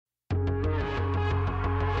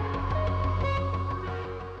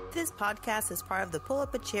This podcast is part of the Pull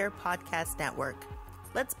Up a Chair podcast network.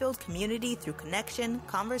 Let's build community through connection,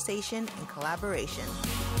 conversation, and collaboration.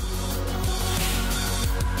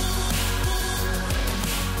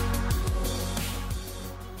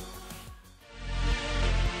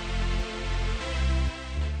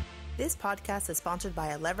 This podcast is sponsored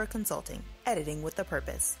by Lever Consulting, editing with a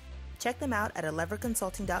purpose. Check them out at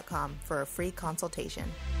leverconsulting.com for a free consultation.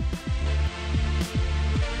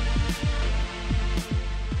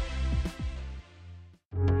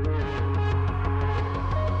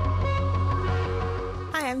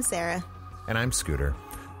 Hi, I'm Sarah. And I'm Scooter.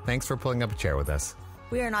 Thanks for pulling up a chair with us.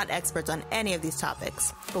 We are not experts on any of these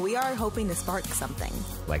topics, but we are hoping to spark something.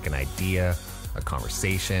 Like an idea, a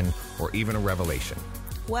conversation, or even a revelation.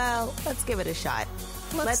 Well, let's give it a shot.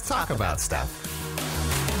 Let's talk about stuff.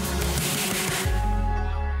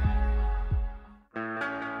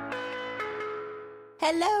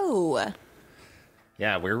 Hello.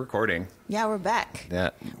 Yeah, we're recording. Yeah, we're back. Yeah.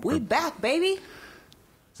 We back, baby.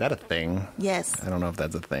 Is that a thing? Yes. I don't know if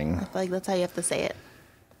that's a thing. I feel like that's how you have to say it.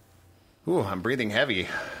 Ooh, I'm breathing heavy.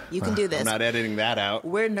 You can do this. I'm not editing that out.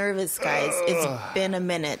 We're nervous, guys. It's been a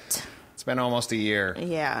minute. It's been almost a year.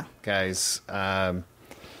 Yeah. Guys, there's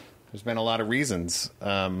been a lot of reasons.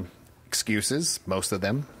 Excuses, most of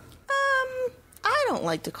them. I don't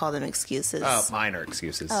like to call them excuses. Oh, mine are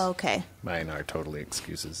excuses. Oh, okay. Mine are totally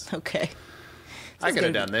excuses. Okay. I could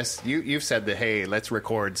have done this. You've said that, hey, let's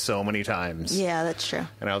record so many times. Yeah, that's true.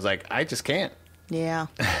 And I was like, I just can't. Yeah.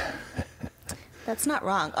 That's not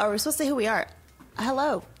wrong. Oh, we're supposed to say who we are.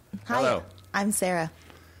 Hello. Hi. Hello. I'm Sarah.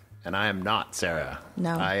 And I am not Sarah.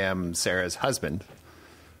 No. I am Sarah's husband,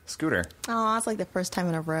 Scooter. Oh, it's like the first time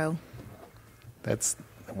in a row. That's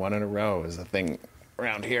one in a row is a thing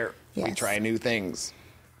around here. Yes. We try new things.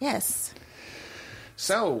 Yes.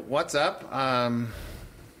 So, what's up?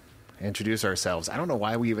 Introduce ourselves. I don't know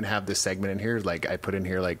why we even have this segment in here. Like, I put in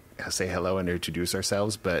here, like, say hello and introduce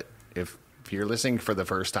ourselves. But if you're listening for the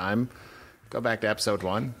first time, go back to episode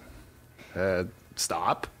 1.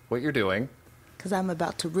 Stop what you're doing. Because I'm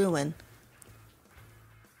about to ruin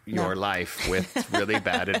your life with really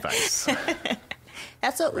bad advice.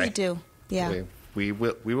 That's what Right. we do. Yeah. We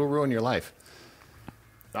will ruin your life.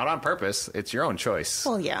 Not on purpose. It's your own choice.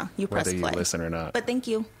 Well, yeah. You press whether play. you listen or not. But thank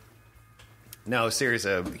you. No,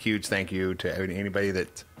 seriously, a huge thank you to anybody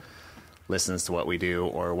that listens to what we do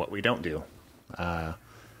or what we don't do.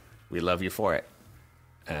 We love you for it.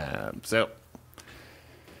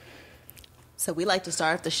 So we like to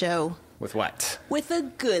start the show with what? with a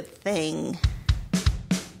good thing.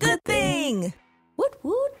 Good thing! Woot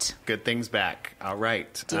woot! Good things back. All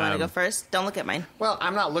right. Do you want to go first? Don't look at mine. Well,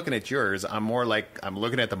 I'm not looking at yours. I'm more like I'm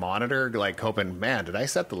looking at the monitor, like hoping, man, did I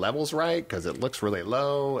set the levels right? Because it looks really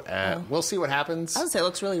low. We'll see what happens. I would say it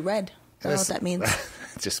looks really red. I don't know what that means.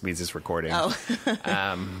 It just means it's recording. Oh.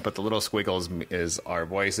 But the little squiggles is our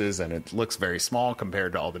voices, and it looks very small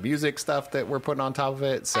compared to all the music stuff that we're putting on top of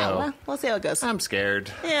it. So Well, we'll see how it goes. I'm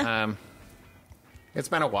scared. Yeah. It's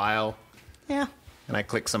been a while, Yeah. and I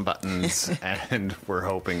clicked some buttons, and we're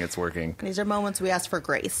hoping it's working. These are moments we ask for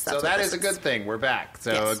grace. So that is a good thing. We're back.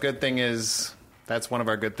 So Yes. a good thing is that's one of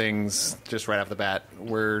our good things. Just right off the bat,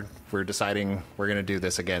 we're deciding we're going to do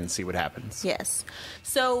this again, see what happens. Yes.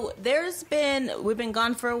 So we've been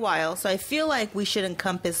gone for a while, so I feel like we should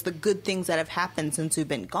encompass the good things that have happened since we've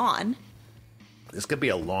been gone. This could be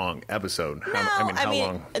a long episode. No, How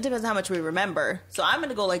long? It depends how much we remember. So I'm going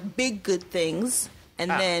to go like big good things, and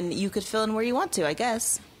then you could fill in where you want to, I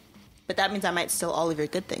guess. But that means I might steal all of your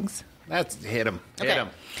good things. That's hit him. Okay.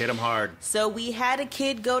 Hit him hard. So we had a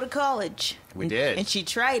kid go to college. We did. And she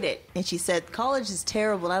tried it. And she said, college is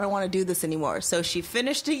terrible. I don't want to do this anymore. So she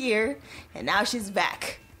finished a year, and now she's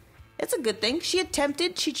back. It's a good thing. She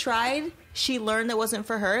attempted. She tried. She learned that wasn't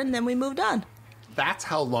for her, and then we moved on. That's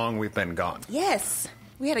how long we've been gone. Yes.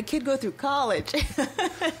 We had a kid go through college.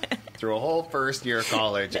 Through a whole first year of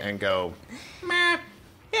college and go, meh.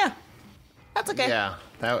 Yeah. That's okay. Yeah.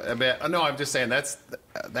 No, I'm just saying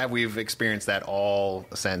that we've experienced that all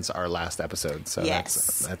since our last episode. So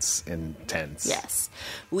Yes. that's intense. Yes.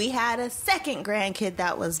 We had a second grandkid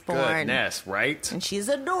that was born. Goodness, right? And she's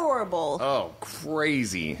adorable. Oh,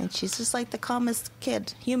 crazy. And she's just like the calmest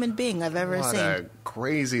human being I've ever What seen. a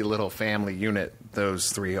crazy little family unit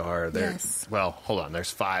those three are. Yes. Well, hold on.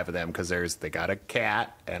 There's 5 of them because they got a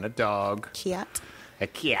cat and a dog. Cat. A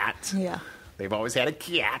cat. Yeah. They've always had a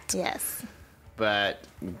cat. Yes. But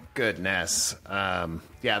goodness,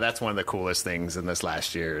 yeah, that's one of the coolest things in this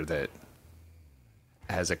last year that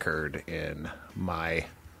has occurred in my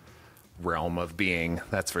realm of being.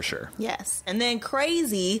 That's for sure. Yes. And then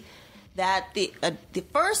crazy, that the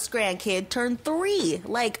first grandkid turned 3.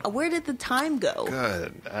 Like, where did the time go?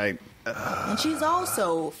 Good. And she's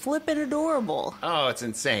also flippin' adorable. Oh, it's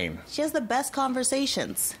insane. She has the best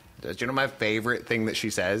conversations. Do you know my favorite thing that she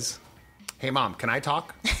says? Hey, Mom, can I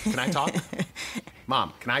talk? Can I talk?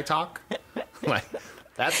 Mom, can I talk? Like,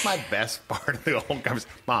 that's my best part of the whole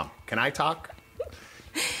conversation. Mom, can I talk?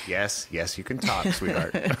 Yes, you can talk,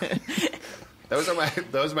 sweetheart. Those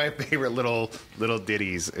are my favorite little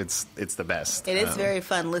ditties. It's the best. It is very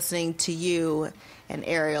fun listening to you and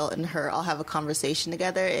Ariel and her all have a conversation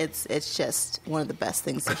together. It's just one of the best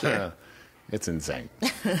things to hear. It's insane.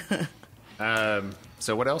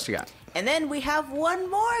 So what else you got? And then we have one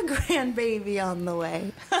more grandbaby on the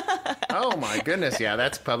way. Oh my goodness, yeah,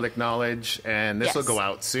 that's public knowledge, and this will go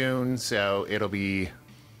out soon, so it'll be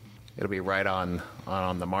right on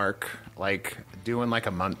the mark, like doing like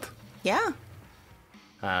a month. Yeah.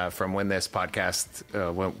 From when this podcast,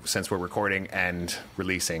 since we're recording and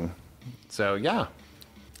releasing, so yeah.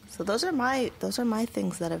 So those are my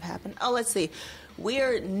things that have happened. Oh, let's see, we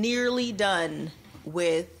are nearly done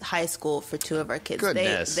with high school for 2 of our kids.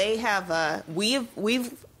 Goodness. They have we've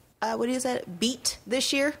what is that, beat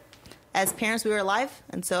this year as parents. We were alive,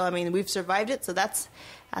 and so I mean we've survived it. So that's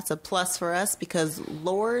a plus for us, because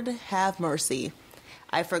Lord have mercy,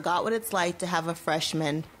 I forgot what it's like to have a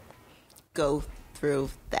freshman go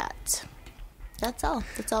through that. That's all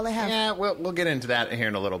I have. Yeah, we'll get into that here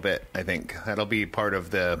in a little bit. I think that'll be part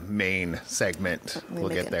of the main segment. We'll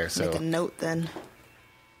get there. So make a note then.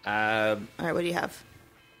 All right, what do you have?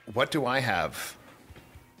 What do I have?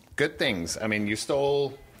 Good things. I mean, you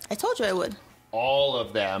stole... I told you I would. All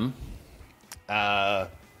of them.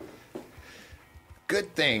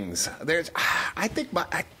 Good things. I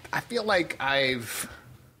feel like I've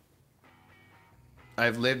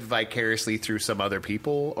lived vicariously through some other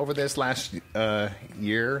people over this last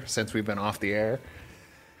year since we've been off the air.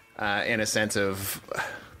 In a sense of,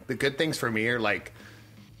 the good things for me are like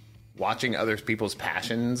watching other people's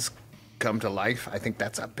passions come to life. I think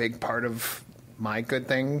that's a big part of my good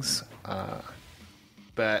things.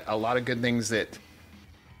 But a lot of good things that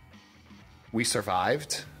we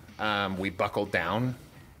survived. We buckled down.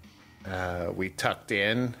 We tucked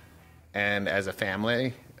in. And as a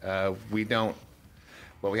family, we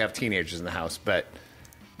have teenagers in the house, but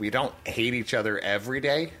we don't hate each other every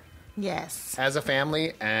day. Yes. As a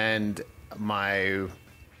family. And my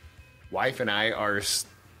wife and I are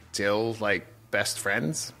still like best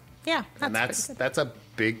friends. Yeah, that's a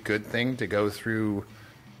big good thing to go through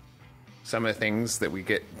some of the things that we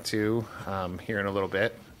get to here in a little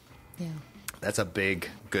bit. Yeah, that's a big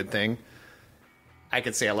good thing. I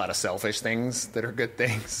could say a lot of selfish things that are good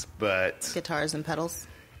things, but guitars and pedals.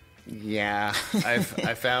 Yeah, I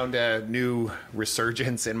found a new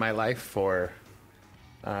resurgence in my life for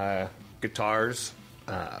guitars.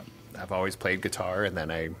 I've always played guitar, and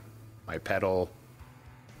then my pedal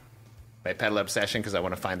obsession, because I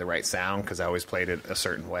want to find the right sound, because I always played it a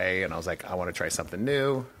certain way, and I was like, I want to try something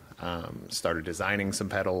new. Started designing some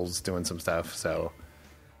pedals, doing some stuff. So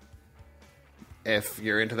if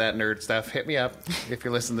you're into that nerd stuff, hit me up. If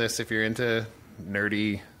you're listening to this, if you're into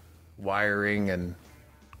nerdy wiring and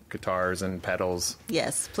guitars and pedals,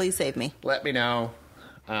 yes, please save me. Let me know.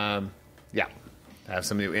 Yeah, I have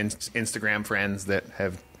some new Instagram friends that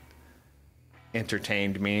have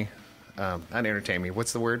entertained me. Not entertained me.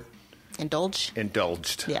 What's the word? Indulged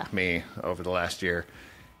me over the last year,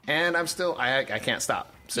 and I'm still I can't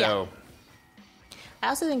stop. So yeah. I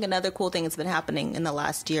also think another cool thing that's been happening in the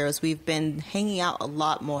last year is we've been hanging out a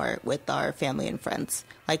lot more with our family and friends,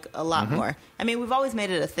 like a lot more. I mean, we've always made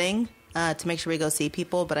it a thing to make sure we go see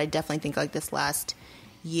people, but I definitely think like this last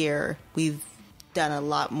year we've done a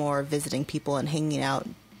lot more visiting people and hanging out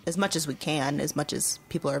as much as we can, as much as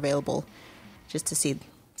people are available, just to see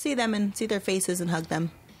them and see their faces and hug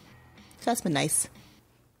them. So that's been nice.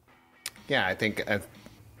 Yeah, I think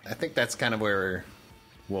that's kind of where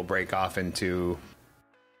we'll break off into.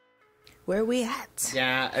 Where are we at?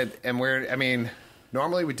 Yeah, and I mean,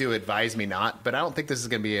 normally we do Advise Me Not, but I don't think this is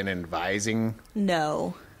going to be an advising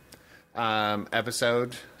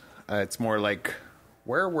episode. It's more like,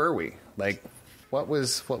 where were we? Like, what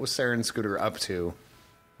was Sarah and Scooter up to?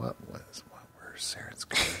 What were Sarah and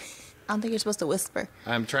Scooter? I don't think you're supposed to whisper.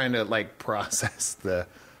 I'm trying to like process the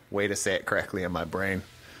way to say it correctly in my brain,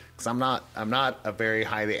 because I'm not a very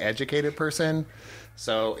highly educated person.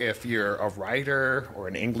 So if you're a writer or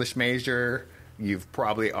an English major, you've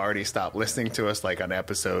probably already stopped listening to us, like on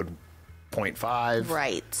episode 0.5.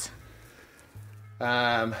 Right.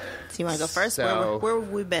 So you want to go first? So where have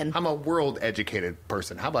we been? I'm a world educated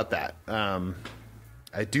person. How about that?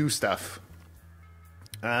 I do stuff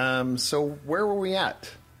So where were we at?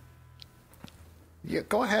 Yeah,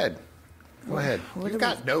 go ahead. Go ahead. You've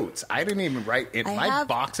got notes. I didn't even write it. My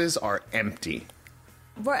boxes are empty.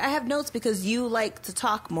 I have notes because you like to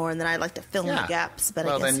talk more and then I like to fill in the gaps. But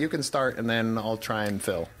well, then you can start and then I'll try and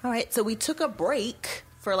fill. All right. So we took a break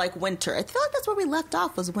for like winter. I feel like that's where we left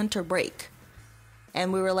off was winter break.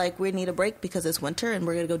 And we were like, we need a break because it's winter and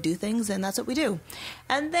we're going to go do things. And that's what we do.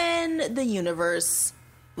 And then the universe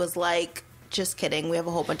was like, just kidding. We have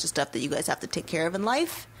a whole bunch of stuff that you guys have to take care of in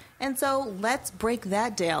life. And so let's break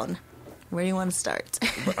that down. Where do you want to start?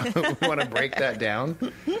 Want to break that down?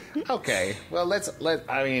 Okay. Well,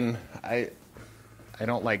 I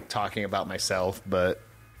don't like talking about myself, but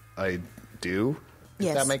I do.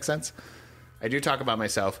 If that makes sense. I do talk about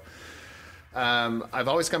myself. I've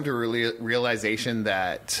always come to a realization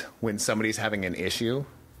that when somebody's having an issue,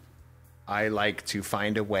 I like to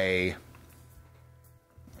find a way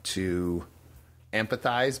to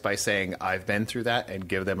empathize by saying I've been through that and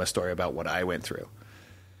give them a story about what I went through.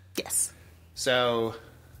 Yes. So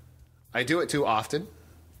I do it too often.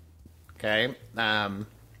 Okay.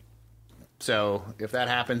 So if that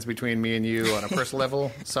happens between me and you on a personal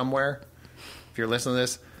level somewhere, if you're listening to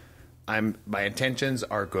this, my intentions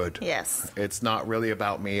are good. Yes. It's not really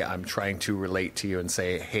about me. I'm trying to relate to you and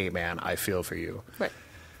say, hey, man, I feel for you. Right.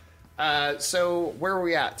 So where are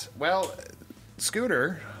we at? Well,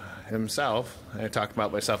 Scooter himself, I talk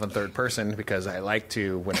about myself in third person because I like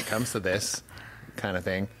to, when it comes to this kind of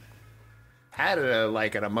thing, had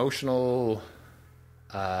an emotional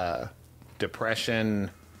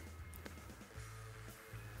depression,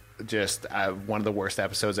 just one of the worst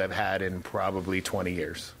episodes I've had in probably 20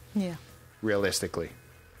 years. Yeah. Realistically.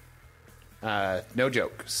 No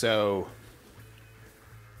joke. So,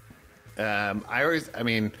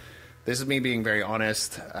 this is me being very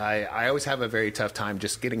honest. I always have a very tough time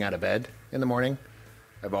just getting out of bed in the morning.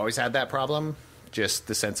 I've always had that problem. Just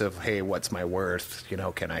the sense of, hey, what's my worth?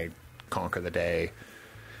 Can I conquer the day?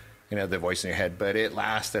 The voice in your head. But it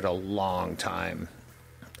lasted a long time.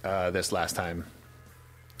 This last time.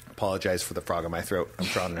 Apologize for the frog in my throat.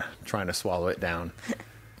 I'm trying to swallow it down.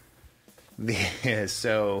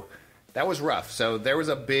 So that was rough. So there was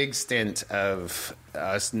a big stint of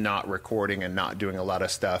us not recording and not doing a lot of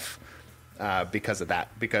stuff because of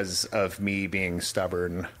that, because of me being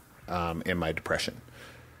stubborn in my depression.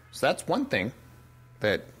 So that's one thing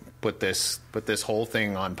that put this whole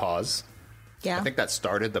thing on pause. Yeah. I think that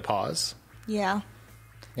started the pause. Yeah.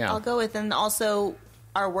 Yeah. I'll go with, and also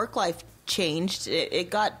our work life changed. It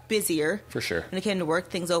got busier. For sure. When it came to work,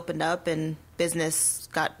 things opened up and business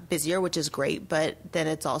got busier, which is great. But then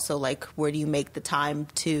it's also like, where do you make the time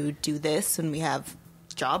to do this? And we have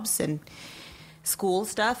jobs and school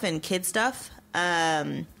stuff and kid stuff.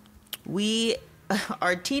 Our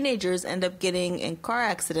teenagers end up getting in car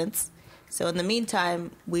accidents. So in the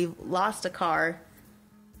meantime, we've lost a car.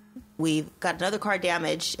 We've got another car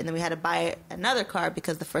damaged, and then we had to buy another car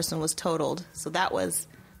because the first one was totaled. So that was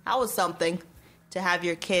something. To have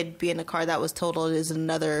your kid be in a car that was totaled is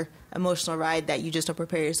another emotional ride that you just don't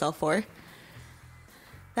prepare yourself for.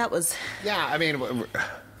 That was... Yeah, I mean,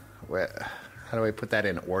 how do I put that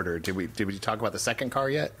in order? Did we talk about the second car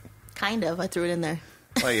yet? Kind of. I threw it in there.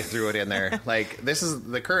 Well, you threw it in there. Like, this is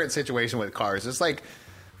the current situation with cars. It's like,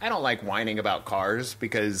 I don't like whining about cars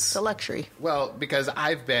because... It's a luxury. Well, because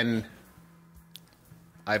I've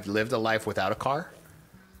lived a life without a car.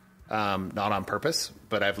 Not on purpose,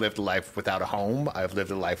 but I've lived a life without a home. I've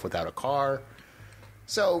lived a life without a car.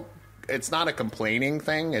 So it's not a complaining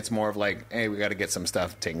thing. It's more of like, hey, we got to get some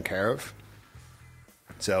stuff taken care of.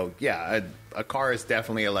 So, yeah, a car is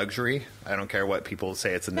definitely a luxury. I don't care what people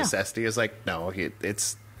say it's a necessity. It's like, no,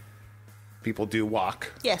 it's... People do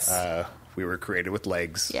walk. Yes. We were created with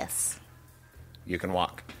legs. Yes. You can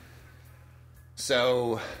walk.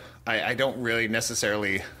 So I don't really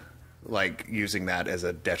necessarily... like using that as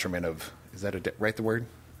a detriment of, is that right the word?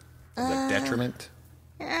 As a detriment?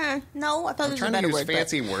 No, I thought it was a better word. I'm trying to use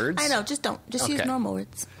fancy words. I know, just don't. Just use normal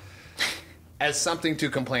words. As something to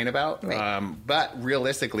complain about. Right. But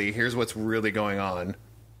realistically, here's what's really going on.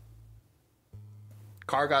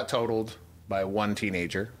 Car got totaled by one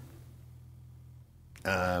teenager.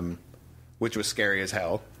 Which was scary as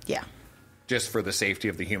hell. Yeah. Just for the safety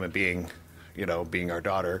of the human being, being our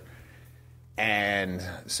daughter. And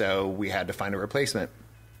so we had to find a replacement.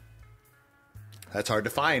 That's hard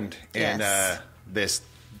to find in this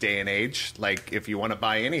day and age. Like, if you want to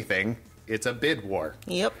buy anything, it's a bid war.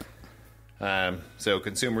 Yep. So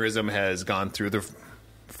consumerism has gone through the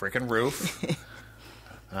freaking roof.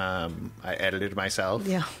 I edited myself.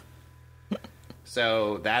 Yeah.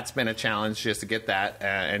 So that's been a challenge just to get that.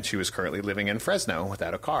 And she was currently living in Fresno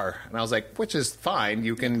without a car. And I was like, which is fine.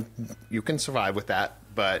 You can survive with that,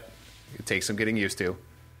 but it takes some getting used to.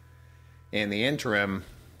 In the interim,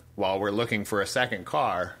 while we're looking for a second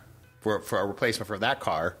car, for a replacement for that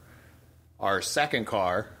car, our second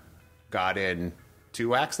car got in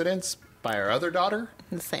 2 accidents by our other daughter.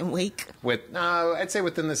 In the same week? I'd say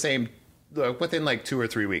within like 2 or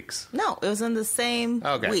 3 weeks. No, it was in the same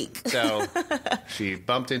week. So she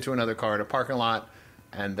bumped into another car in a parking lot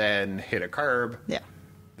and then hit a curb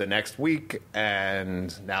the next week.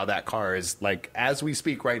 And now that car is, like, as we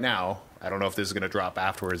speak right now, I don't know if this is going to drop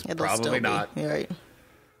afterwards. Probably not. You're right.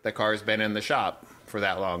 The car's been in the shop for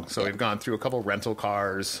that long. So we've gone through a couple rental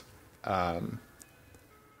cars,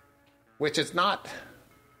 which it's not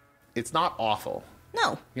awful.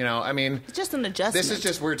 No. You know, I mean, it's just an adjustment. This is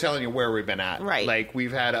just, we're telling you where we've been at. Right. Like,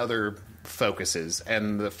 we've had other focuses,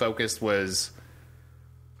 and the focus was,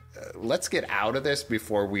 let's get out of this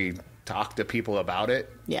before we talk to people about it.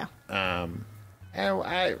 Yeah.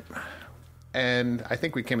 And I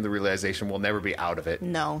think we came to the realization we'll never be out of it.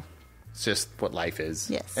 No. It's just what life is.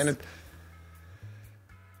 Yes. And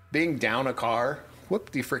being down a car,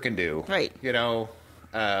 whoop-de-frickin-do. Right. You know,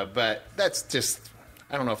 but that's just,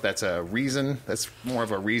 I don't know if that's a reason. That's more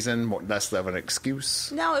of a reason, less of an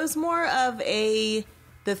excuse. No, it was more of the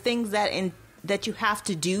things that you have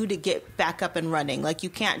to do to get back up and running. Like, you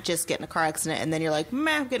can't just get in a car accident and then you're like, I'm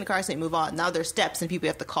getting in a car accident, move on. Now there's steps and people you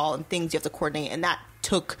have to call and things you have to coordinate. And that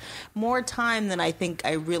took more time than I think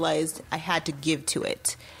I realized I had to give to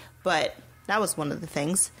it. But that was one of the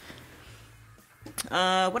things.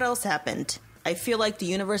 What else happened? I feel like the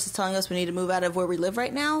universe is telling us we need to move out of where we live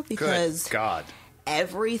right now because Good God.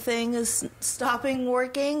 Everything is stopping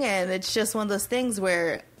working, and it's just one of those things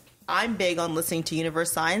where I'm big on listening to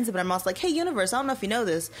universe signs, but I'm also like, hey, universe, I don't know if you know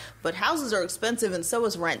this, but houses are expensive and so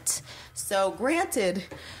is rent. So granted,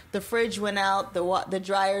 the fridge went out, the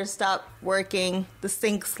dryer stopped working, the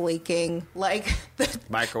sink's leaking, like the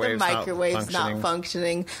microwave's not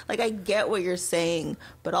functioning. Like, I get what you're saying,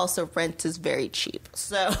 but also rent is very cheap.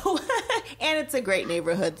 So, and it's a great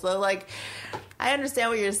neighborhood. So, like, I understand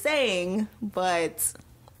what you're saying, but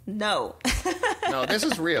no. No, this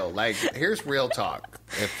is real. Like, here's real talk.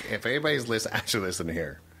 If anybody's actually listening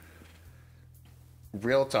here,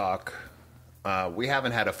 real talk, we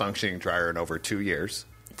haven't had a functioning dryer in over 2 years.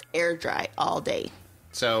 It's air dry all day.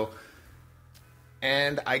 So,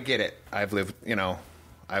 and I get it. I've lived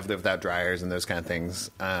without dryers and those kind of things.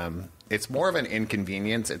 It's more of an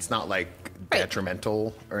inconvenience. It's not like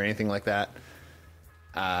detrimental or anything like that.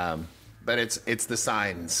 But it's the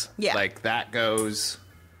signs. Yeah. Like, that goes.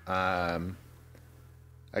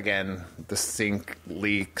 Again, the sink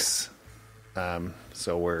leaks,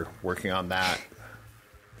 so we're working on that.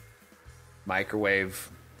 Microwave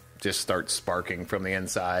just starts sparking from the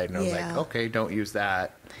inside, and I was like, okay, don't use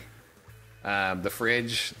that. The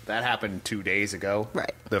fridge, that happened 2 days ago.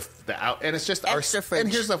 Right. And it's just extra fridge.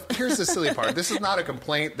 And here's the silly part. This is not a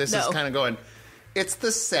complaint. This is kind of going, it's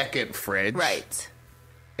the second fridge. Right.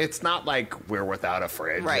 It's not like we're without a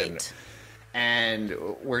fridge. Right. And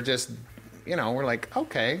we're just, we're like,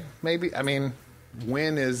 okay, maybe, I mean,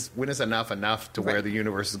 when is enough to where the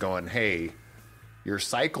universe is going, hey, your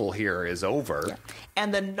cycle here is over. Yeah.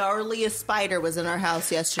 And the gnarliest spider was in our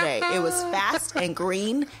house yesterday. It was fast and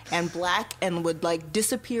green and black and would, like,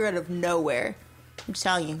 disappear out of nowhere. I'm just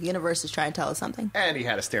telling you, the universe is trying to tell us something. And he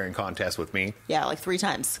had a staring contest with me. Yeah, like 3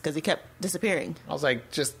 times because he kept disappearing. I was like,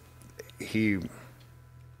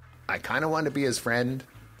 I kind of wanted to be his friend,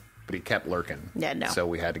 but he kept lurking. Yeah, no. So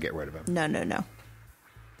we had to get rid of him. No.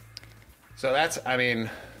 So that's, I mean,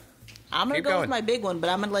 I'm going to go with my big one, but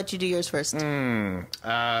I'm going to let you do yours first.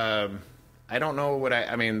 I don't know what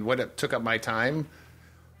what it took up my time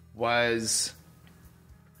was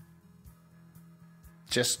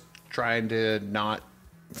just trying to not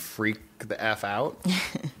freak the F out.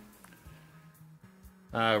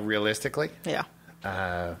 Realistically. Yeah.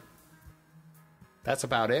 That's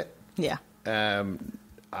about it. Yeah. And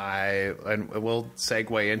we'll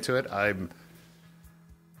segue into it.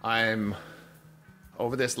 I'm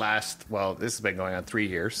over this this has been going on 3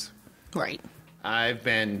 years. Right. I've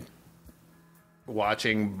been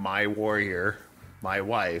watching my warrior, my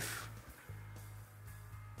wife,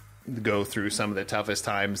 go through some of the toughest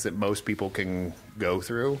times that most people can go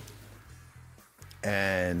through.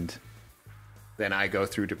 And then I go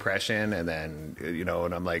through depression, and then,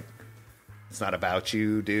 and I'm like, it's not about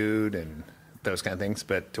you, dude, and those kind of things.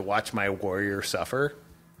 But to watch my warrior suffer,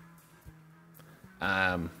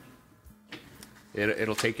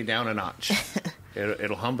 it'll take you down a notch.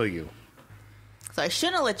 It'll humble you. So I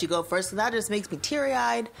shouldn't have let you go first. So that just makes me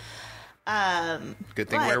teary-eyed. Good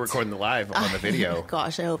thing we're recording the live on the video.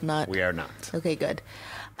 Gosh, I hope not. We are not. Okay, good.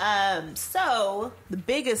 So the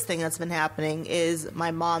biggest thing that's been happening is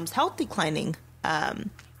my mom's health declining. And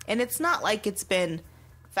it's not like it's been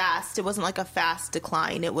fast. It wasn't like a fast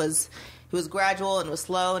decline. It was gradual and it was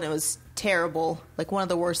slow and it was terrible. Like one of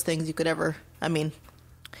the worst things you could ever, I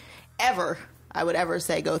would ever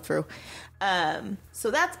say go through.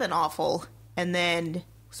 So that's been awful. And then,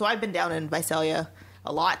 so I've been down in Visalia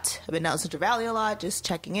a lot. I've been down in Central Valley a lot, just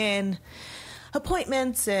checking in,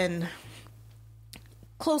 appointments and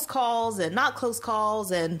close calls and not close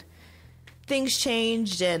calls, and things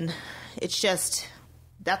changed, and it's just,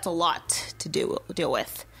 that's a lot to deal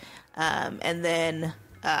with. And then,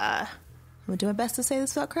 I'm going to do my best to say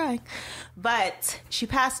this without crying, but she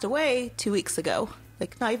passed away 2 weeks ago.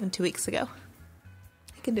 Like, not even 2 weeks ago.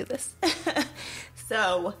 I can do this.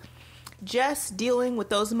 So, just dealing with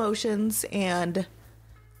those emotions and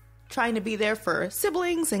trying to be there for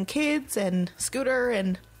siblings and kids and Scooter,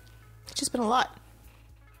 and it's just been a lot.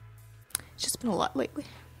 It's just been a lot lately.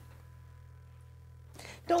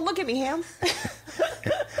 Don't look at me, Ham.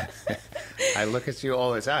 I look at you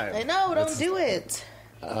all the time. I know, don't do it.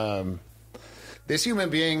 This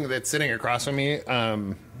human being that's sitting across from me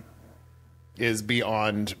is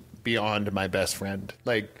beyond my best friend.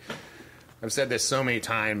 Like, I've said this so many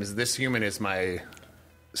times, this human is my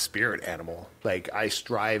spirit animal. Like, I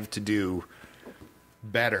strive to do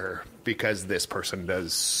better because this person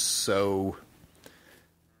does so.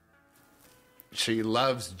 She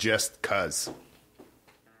loves just 'cause.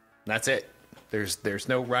 That's it. There's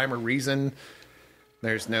no rhyme or reason.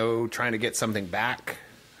 There's no trying to get something back.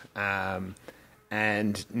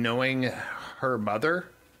 And knowing her mother,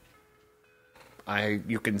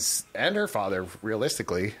 and her father,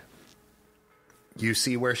 realistically, you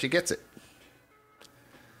see where she gets it.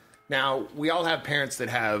 Now, we all have parents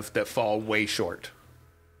that fall way short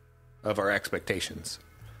of our expectations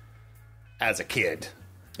as a kid,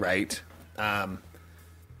 right?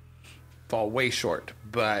 Fall way short.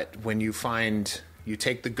 But when you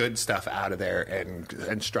take the good stuff out of there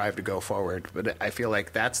and strive to go forward. But I feel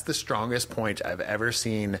like that's the strongest point I've ever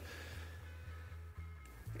seen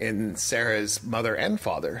in Sarah's mother and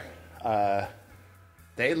father.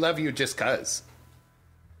 They love you just 'cause.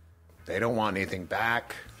 They don't want anything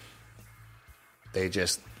back. They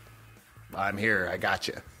just, I'm here, I got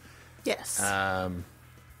you. Yes. And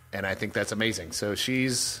I think that's amazing. So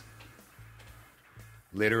she's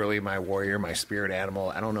literally my warrior, my spirit animal.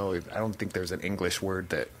 I don't think there's an English word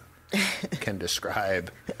that can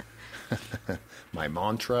describe my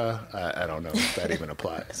mantra. I don't know if that even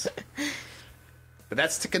applies. But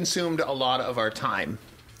that's consumed a lot of our time.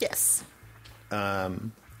 Yes.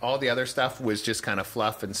 All the other stuff was just kind of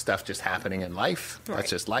fluff and stuff just happening in life. Right. That's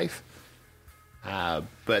just life.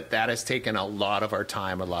 But that has taken a lot of our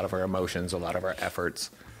time, a lot of our emotions, a lot of our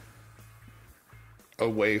efforts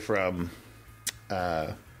away from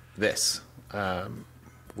this.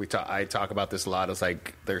 I talk about this a lot. It's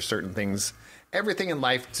like there's certain things, everything in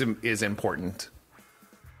life is important,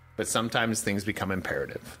 but sometimes things become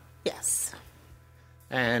imperative. Yes.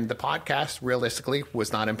 And the podcast, realistically,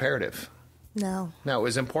 was not imperative. No, it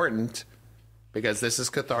was important because this is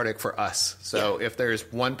cathartic for us. So if there's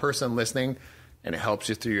one person listening and it helps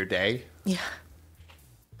you through your day,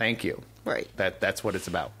 thank you. Right. That's what it's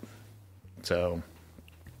about. So,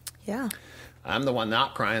 yeah. I'm the one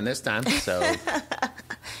not crying this time, so.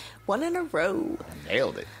 One in a row.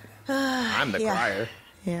 Nailed it. I'm the crier.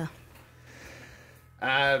 Yeah.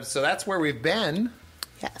 So that's where we've been.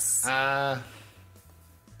 Yes.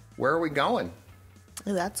 Where are we going?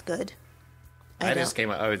 Oh, that's good. I just came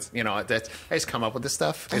up. I just come up with this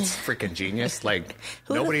stuff. It's freaking genius. Like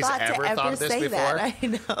nobody's ever thought of this before. I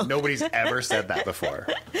know. Nobody's ever said that before.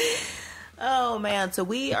 Oh man! So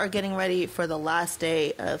we are getting ready for the last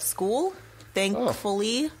day of school.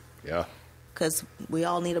 Thankfully. Oh. Yeah. Because we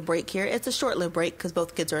all need a break here. It's a short-lived break because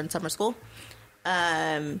both kids are in summer school.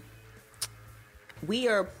 We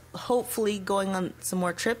are hopefully going on some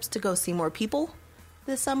more trips to go see more people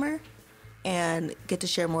this summer and get to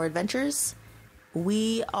share more adventures.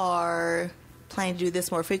 We are planning to do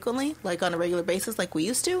this more frequently, like on a regular basis, like we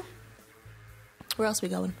used to. Where else are we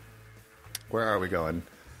going? Where are we going?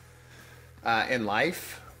 In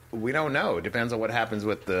life, we don't know. It depends on what happens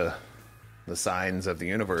with the signs of the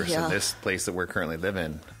universe in this place that we're currently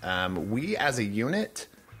living. We, as a unit,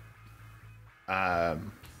 a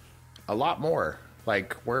lot more.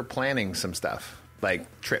 Like, we're planning some stuff,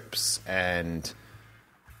 like trips and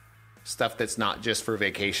stuff that's not just for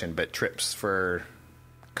vacation, but trips for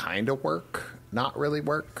kind of work, not really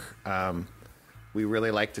work. we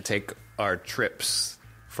really like to take our trips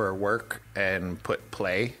for work and put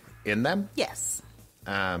play in them. Yes.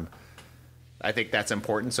 I think that's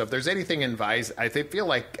important. So if there's anything advised, feel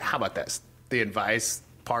like, how about this? The advice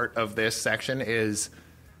part of this section is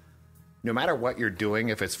no matter what you're doing,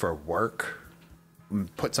 if it's for work,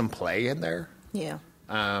 put some play in there. Yeah.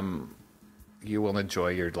 You will enjoy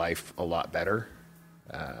your life a lot better.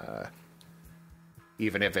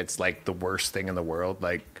 Even if it's like the worst thing in the world,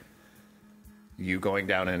 like you going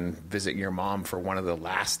down and visit your mom for one of the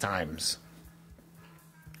last times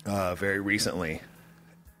very recently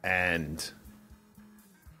and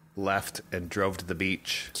left and drove to the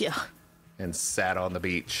beach. Yeah. And sat on the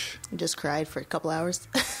beach. I just cried for a couple hours.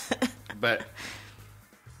 But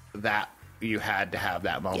that you had to have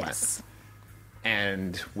that moment. Yes.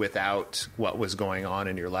 And without what was going on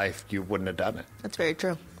in your life, you wouldn't have done it. That's very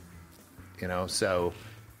true. You know, so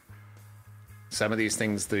some of these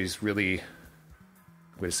things, these really, I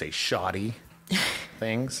would say, shoddy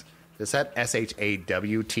things. Is that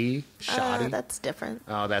S-H-A-W-T? Shoddy? That's different.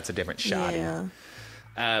 Oh, that's a different shoddy.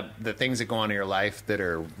 Yeah. The things that go on in your life that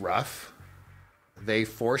are rough, they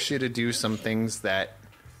force you to do some things that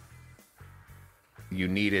you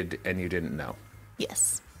needed and you didn't know.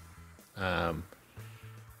 Yes.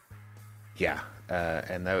 Yeah.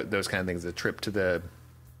 And those kind of things, the trip to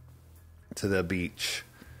the beach,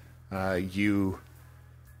 you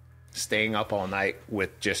staying up all night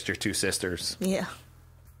with just your two sisters. Yeah.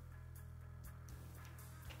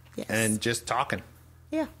 Yes. And just talking.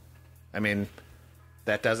 Yeah. I mean,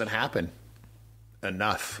 that doesn't happen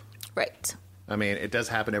enough. Right. I mean, it does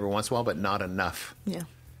happen every once in a while, but not enough. Yeah.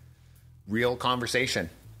 Real conversation.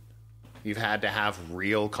 You've had to have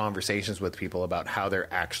real conversations with people about how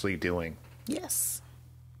they're actually doing. Yes.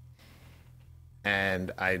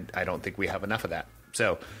 And I don't think we have enough of that.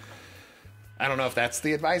 So I don't know if that's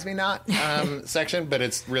the advise me not section, but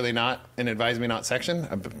it's really not an advise me not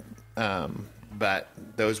section. But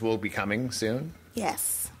those will be coming soon.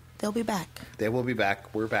 Yes. They'll be back. They will be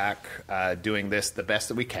back. We're back doing this the best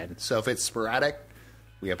that we can. So if it's sporadic,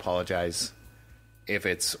 we apologize. If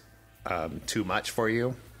it's too much for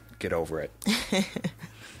you, get over it.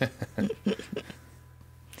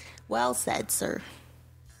 Well said, sir.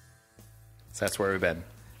 So that's where we've been.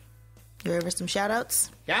 You ready for some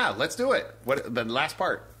shout-outs? Yeah, let's do it. What the last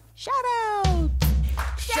part? Shout-out!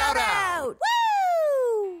 Shout-out!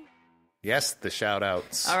 Woo! Yes, the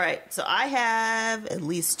shout-outs. All right, so I have at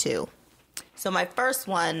least two. So my first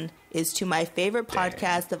one is to my favorite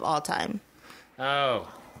podcast of all time. Oh,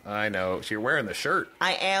 I know. So you're wearing the shirt.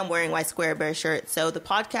 I am wearing my Square Bear shirt. So the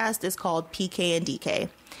podcast is called PK and DK.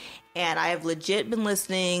 And I have legit been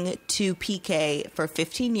listening to PK for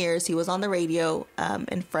 15 years. He was on the radio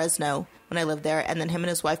in Fresno when I lived there. And then him and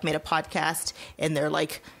his wife made a podcast in their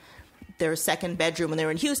second bedroom when they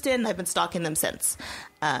were in Houston. I've been stalking them since.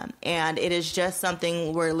 And it is just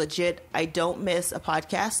something where legit I don't miss a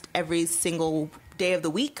podcast every single day of the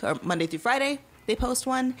week, or Monday through Friday they post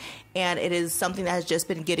one. And it is something that has just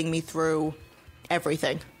been getting me through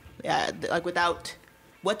everything. Like without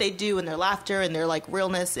what they do and their laughter and their like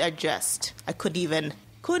realness, I couldn't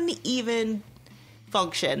even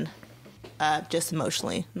function just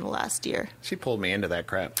emotionally in the last year. She pulled me into that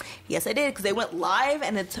crap. Yes, I did, because they went live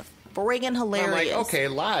and it's friggin' hilarious. I'm like, okay,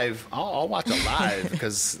 live. I'll watch it live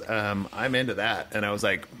because I'm into that. And I was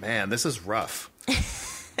like, man, this is rough.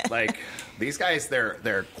 Like these guys,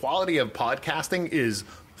 their quality of podcasting is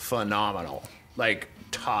phenomenal, like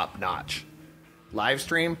top notch. Live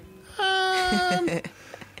stream.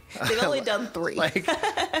 They've only done 3. Like,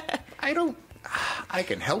 I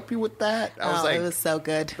can help you with that. I was like, it was so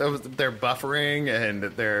good. They're buffering and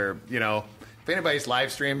they're, if anybody's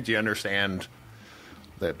live streamed, you understand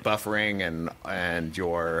the buffering and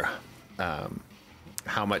your,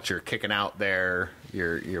 how much you're kicking out there.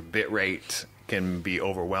 Your bit rate can be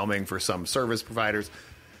overwhelming for some service providers.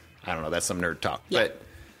 I don't know. That's some nerd talk, but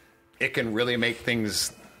it can really make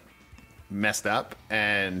things messed up,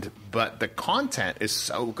 but the content is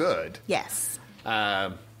so good. Yes.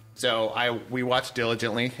 So we watch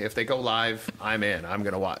diligently. If they go live, I'm in. I'm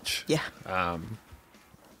gonna watch. Yeah.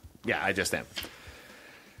 Yeah, I just am.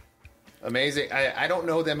 Amazing. I don't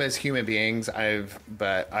know them as human beings.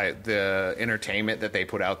 The entertainment that they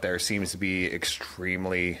put out there seems to be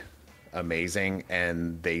extremely amazing,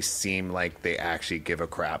 and they seem like they actually give a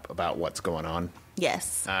crap about what's going on.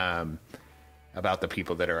 Yes. About the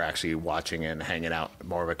people that are actually watching and hanging out,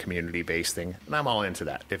 more of a community-based thing. And I'm all into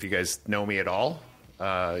that. If you guys know me at all,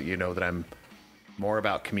 you know that I'm more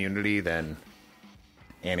about community than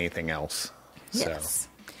anything else. Yes.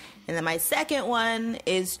 So. And then my second one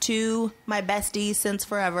is to my besties since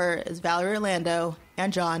forever, is Valerie Orlando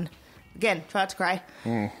and John. Again, try not to cry.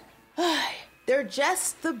 They're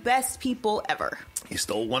just the best people ever. You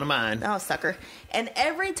stole one of mine. Oh, sucker. And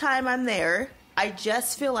every time I'm there, I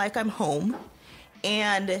just feel like I'm home.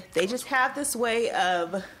 And they just have this way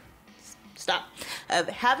of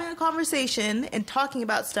having a conversation and talking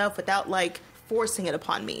about stuff without, like, forcing it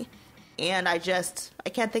upon me. And I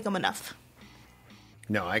can't thank them enough.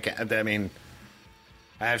 No, I can't. I mean,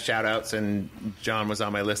 I have shout-outs, and John was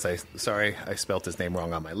on my list. Sorry, I spelt his name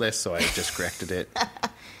wrong on my list, so I just corrected it.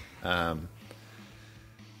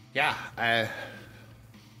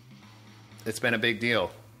 It's been a big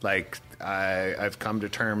deal. Like, I've come to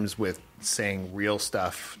terms with saying real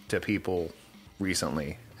stuff to people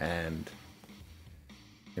recently, and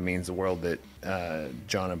it means the world that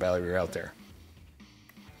John and Valerie are out there.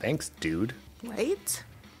 Thanks, dude. Right?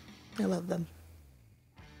 I love them.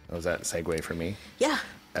 Oh, was that a segue for me? Yeah.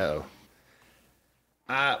 Oh.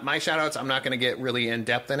 My shout-outs, I'm not going to get really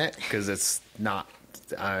in-depth in it, because it's not...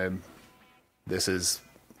 this is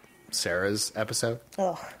Sarah's episode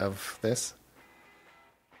of this.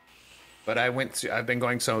 But I've been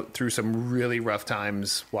going through some really rough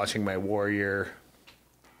times watching my warrior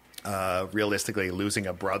realistically losing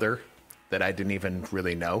a brother that I didn't even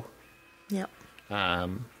really know. Yep.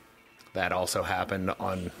 That also happened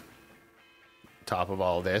on top of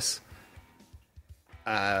all this.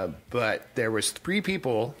 But there was 3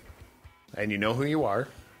 people, and you know who you are.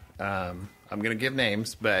 I'm going to give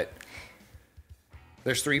names, but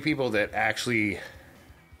there's 3 people that actually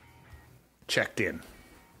checked in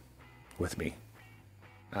with me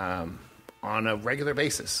on a regular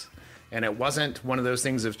basis. And it wasn't one of those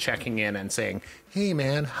things of checking in and saying, hey,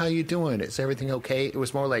 man, how you doing? Is everything okay? It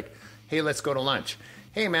was more like, hey, let's go to lunch.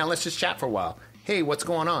 Hey, man, let's just chat for a while. Hey, what's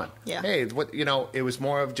going on? Yeah. Hey, it was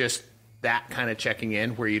more of just that kind of checking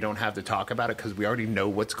in where you don't have to talk about it because we already know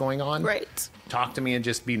what's going on. Right. Talk to me and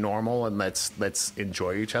just be normal, and let's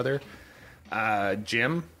enjoy each other.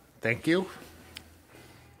 Jim, thank you.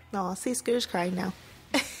 Oh, see, Scooter's crying now.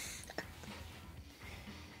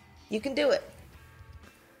 You can do it.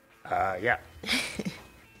 Yeah.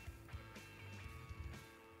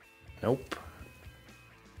 Nope.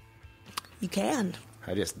 You can.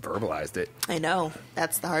 I just verbalized it. I know.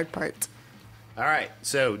 That's the hard part. All right.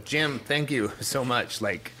 So, Jim, thank you so much.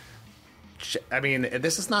 Like, I mean,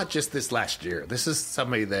 this is not just this last year. This is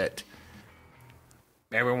somebody that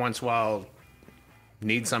every once in a while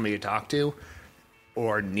needs somebody to talk to,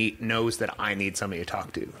 or knows that I need somebody to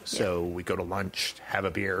talk to. So we go to lunch, have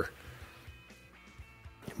a beer,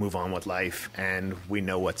 move on with life, and we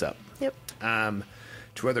know what's up. Yep.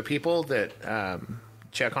 2 other people that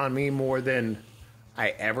check on me more than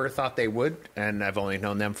I ever thought they would, and I've only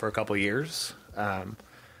known them for a couple years.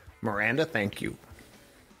 Miranda, thank you.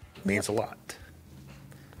 Means a lot.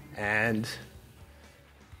 And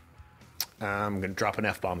I'm going to drop an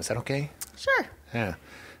F-bomb. Is that okay? Sure. Yeah.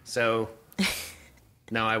 So,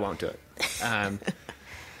 no, I won't do it.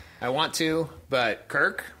 I want to, but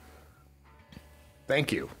Kirk,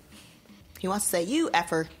 thank you. He wants to say, you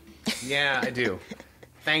effer. Yeah, I do.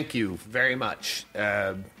 Thank you very much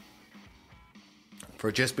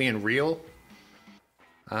for just being real,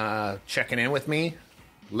 checking in with me,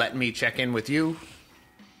 letting me check in with you.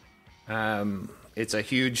 It's a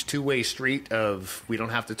huge 2-way street of we don't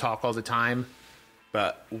have to talk all the time,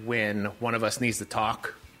 but when one of us needs to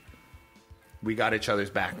talk, we got each other's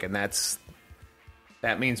back, and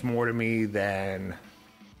that means more to me than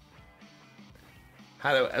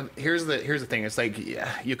here's the thing. It's like,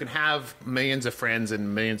 yeah, you can have millions of friends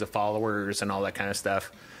and millions of followers and all that kind of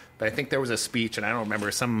stuff, but I think there was a speech, and I don't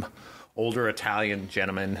remember, some older Italian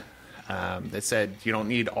gentleman that said you don't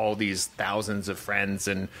need all these thousands of friends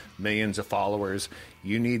and millions of followers.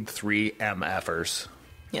 You need 3 MFers.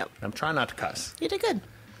 Yep. I'm trying not to cuss. You did good.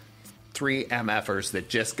 3 MFers that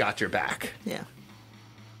just got your back. Yeah.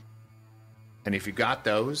 And if you got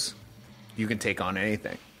those, you can take on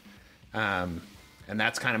anything. And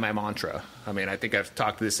that's kind of my mantra. I mean, I think I've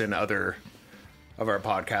talked this in other of our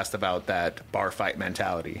podcast about that bar fight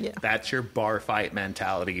mentality. Yeah. That's your bar fight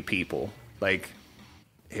mentality, people. Like,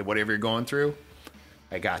 hey, whatever you're going through,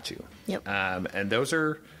 I got you. Yep. And those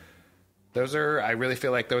are, I really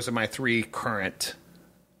feel like those are my 3 current,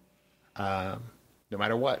 no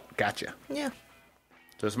matter what, gotcha. Yeah.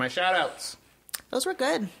 Those are my shout outs. Those were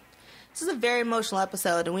good. This is a very emotional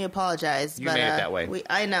episode, and we apologize. You made it that way.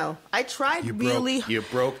 I know. I tried You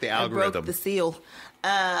broke the algorithm. I broke the seal.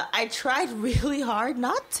 I tried really hard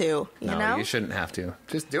not to. You know, you shouldn't have to.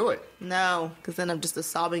 Just do it. No, because then I'm just a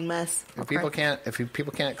sobbing mess. If people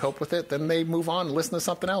can't cope with it, then they move on and listen to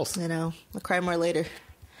something else. You know, I'll cry more later.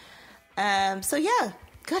 So yeah,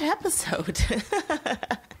 good episode.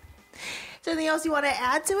 Is there anything else you want to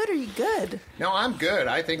add to it, or are you good? No, I'm good.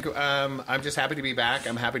 I think I'm just happy to be back.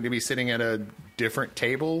 I'm happy to be sitting at a different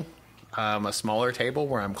table, a smaller table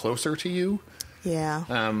where I'm closer to you.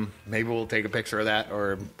 Yeah. Maybe we'll take a picture of that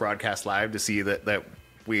or broadcast live to see that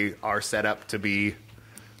we are set up to be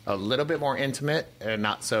a little bit more intimate and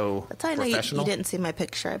not so That's how I know professional. you didn't see my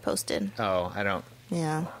picture I posted. Oh, I don't.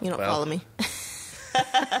 Yeah, you don't follow me.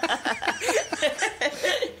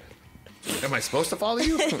 Am I supposed to follow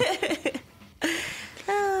you?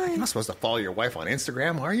 You're not supposed to follow your wife on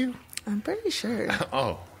Instagram, are you? I'm pretty sure.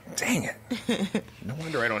 Oh, dang it. No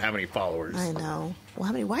wonder I don't have any followers. I know. Well,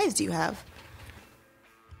 how many wives do you have?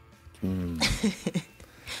 On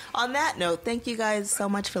that note, thank you guys so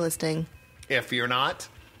much for listening. If you're not,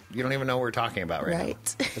 you don't even know what we're talking about right now.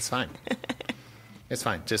 Right. It's fine. It's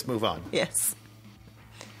fine. Just move on. Yes.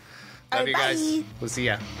 Love you guys. Bye. We'll see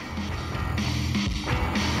ya.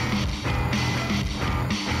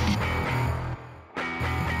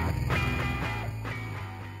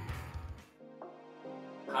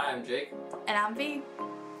 Hi, I'm Jake. And I'm V.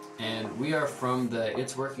 And we are from the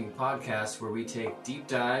It's Working podcast, where we take deep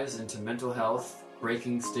dives into mental health,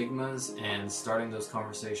 breaking stigmas, and starting those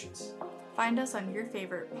conversations. Find us on your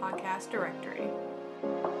favorite podcast directory.